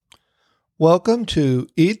Welcome to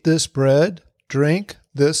Eat This Bread, Drink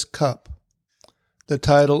This Cup. The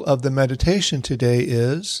title of the meditation today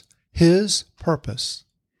is His Purpose.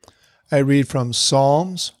 I read from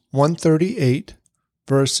Psalms 138,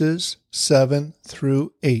 verses 7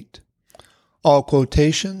 through 8. All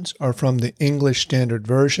quotations are from the English Standard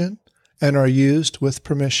Version and are used with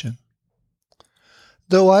permission.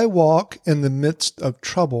 Though I walk in the midst of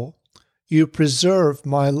trouble, you preserve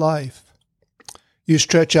my life. You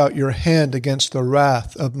stretch out your hand against the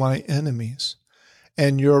wrath of my enemies,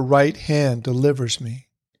 and your right hand delivers me.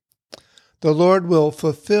 The Lord will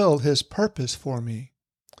fulfill his purpose for me.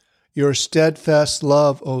 Your steadfast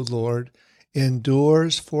love, O Lord,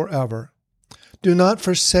 endures forever. Do not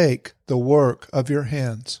forsake the work of your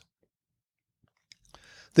hands.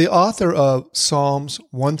 The author of Psalms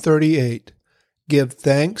 138, Give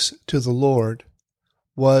Thanks to the Lord,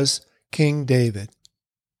 was King David.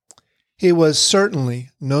 He was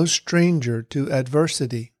certainly no stranger to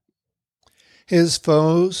adversity. His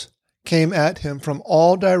foes came at him from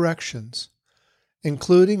all directions,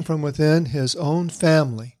 including from within his own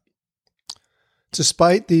family.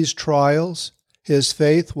 Despite these trials, his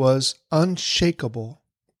faith was unshakable.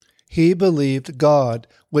 He believed God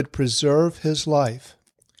would preserve his life.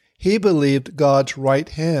 He believed God's right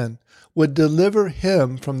hand would deliver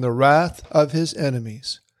him from the wrath of his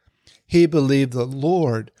enemies. He believed the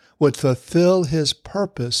Lord would fulfill his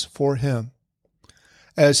purpose for him.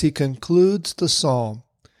 As he concludes the psalm,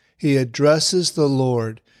 he addresses the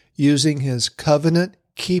Lord using his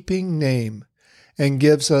covenant-keeping name and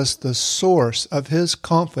gives us the source of his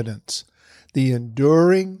confidence, the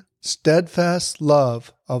enduring, steadfast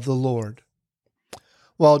love of the Lord.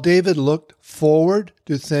 While David looked forward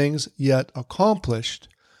to things yet accomplished,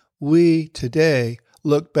 we today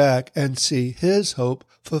look back and see his hope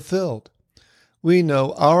fulfilled. We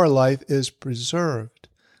know our life is preserved.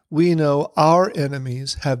 We know our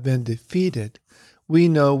enemies have been defeated. We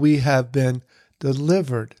know we have been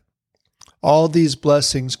delivered. All these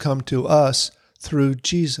blessings come to us through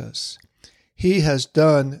Jesus. He has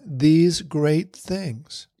done these great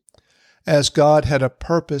things. As God had a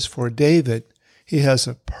purpose for David, he has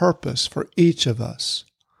a purpose for each of us.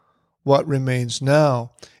 What remains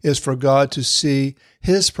now is for God to see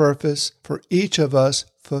his purpose for each of us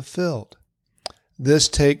fulfilled. This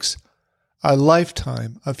takes a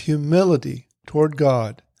lifetime of humility toward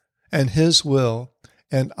God and his will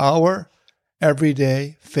and our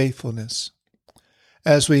everyday faithfulness.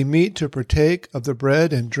 As we meet to partake of the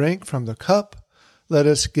bread and drink from the cup, let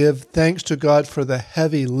us give thanks to God for the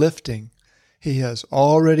heavy lifting he has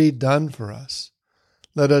already done for us.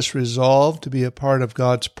 Let us resolve to be a part of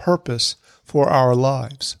God's purpose for our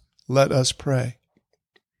lives. Let us pray.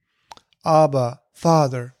 Abba,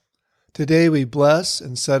 Father, today we bless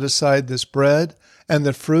and set aside this bread and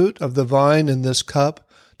the fruit of the vine in this cup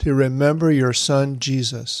to remember your Son,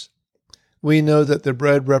 Jesus. We know that the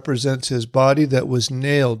bread represents his body that was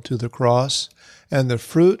nailed to the cross, and the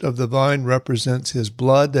fruit of the vine represents his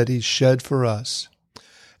blood that he shed for us.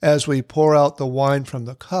 As we pour out the wine from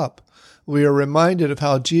the cup, we are reminded of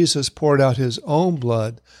how Jesus poured out his own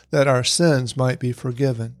blood that our sins might be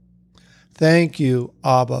forgiven. Thank you,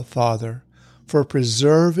 Abba, Father, for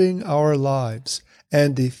preserving our lives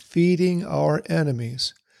and defeating our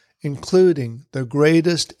enemies, including the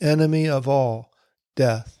greatest enemy of all,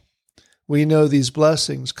 death. We know these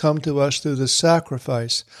blessings come to us through the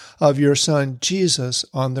sacrifice of your Son Jesus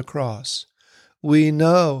on the cross. We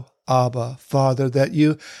know, Abba, Father, that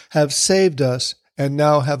you have saved us and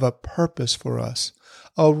now have a purpose for us,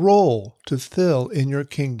 a role to fill in your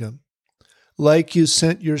kingdom. Like you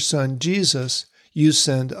sent your Son Jesus, you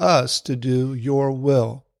send us to do your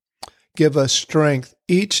will. Give us strength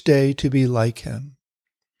each day to be like him.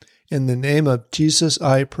 In the name of Jesus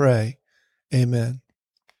I pray. Amen.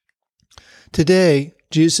 Today,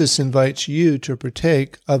 Jesus invites you to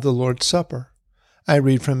partake of the Lord's Supper. I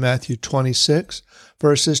read from Matthew 26,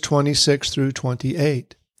 verses 26 through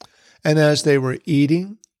 28. And as they were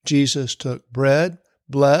eating, Jesus took bread,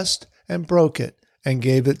 blessed, and broke it, and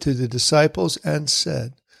gave it to the disciples and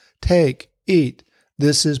said, Take, eat,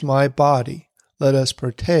 this is my body. Let us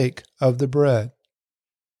partake of the bread.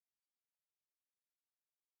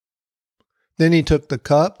 Then he took the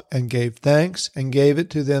cup and gave thanks and gave it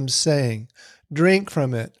to them, saying, Drink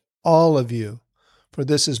from it, all of you, for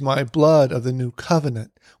this is my blood of the new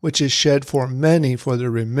covenant, which is shed for many for the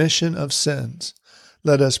remission of sins.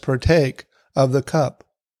 Let us partake of the cup.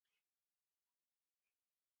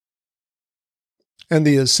 And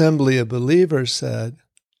the assembly of believers said,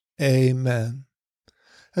 Amen.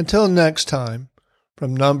 Until next time,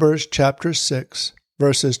 from Numbers chapter 6,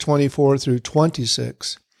 verses 24 through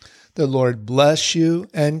 26, The Lord bless you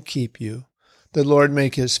and keep you. The Lord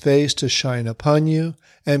make his face to shine upon you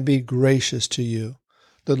and be gracious to you.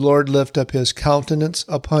 The Lord lift up his countenance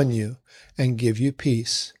upon you and give you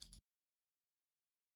peace.